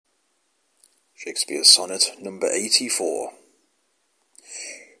Shakespeare's Sonnet number 84.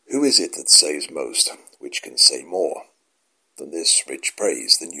 Who is it that saves most, which can say more than this rich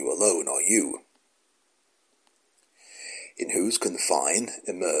praise than you alone are you? In whose confine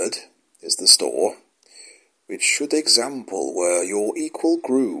immured is the store, which should example where your equal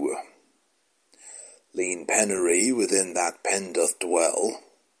grew. Lean penury within that pen doth dwell,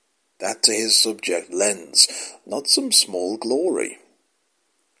 that to his subject lends not some small glory,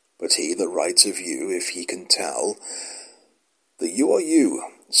 but he that writes of you, if he can tell that you are you,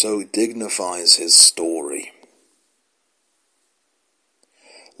 so dignifies his story.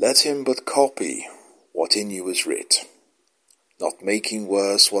 Let him but copy what in you is writ, not making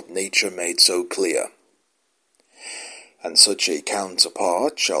worse what nature made so clear, and such a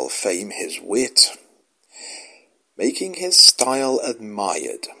counterpart shall fame his wit, making his style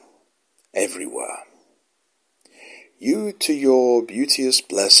admired everywhere. You to your beauteous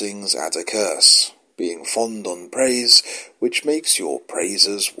blessings add a curse, being fond on praise, which makes your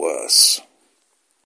praises worse.